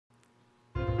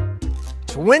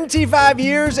25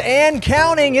 years and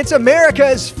counting. It's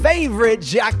America's favorite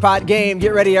jackpot game.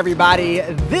 Get ready, everybody.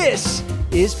 This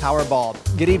is Powerball.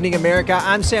 Good evening, America.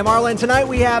 I'm Sam Arlen. Tonight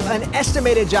we have an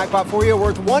estimated jackpot for you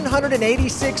worth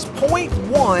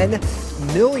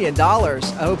 $186.1 million. I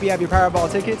hope you have your Powerball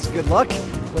tickets. Good luck.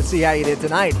 Let's see how you did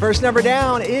tonight. First number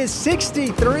down is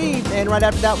 63, and right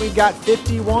after that we've got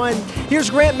 51. Here's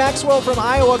Grant Maxwell from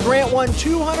Iowa. Grant won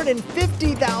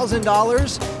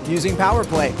 $250,000 using Power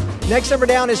Play. Next number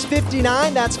down is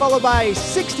 59. That's followed by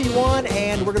 61,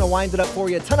 and we're going to wind it up for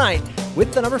you tonight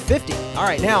with the number 50. All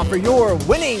right, now for your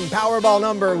winning Powerball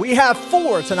number, we have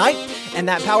 4 tonight, and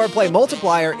that Power Play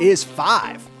multiplier is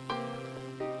 5.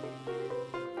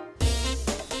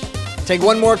 Take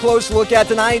one more close look at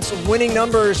tonight's winning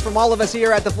numbers from all of us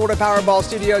here at the Florida Powerball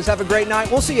Studios. Have a great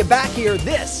night. We'll see you back here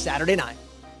this Saturday night.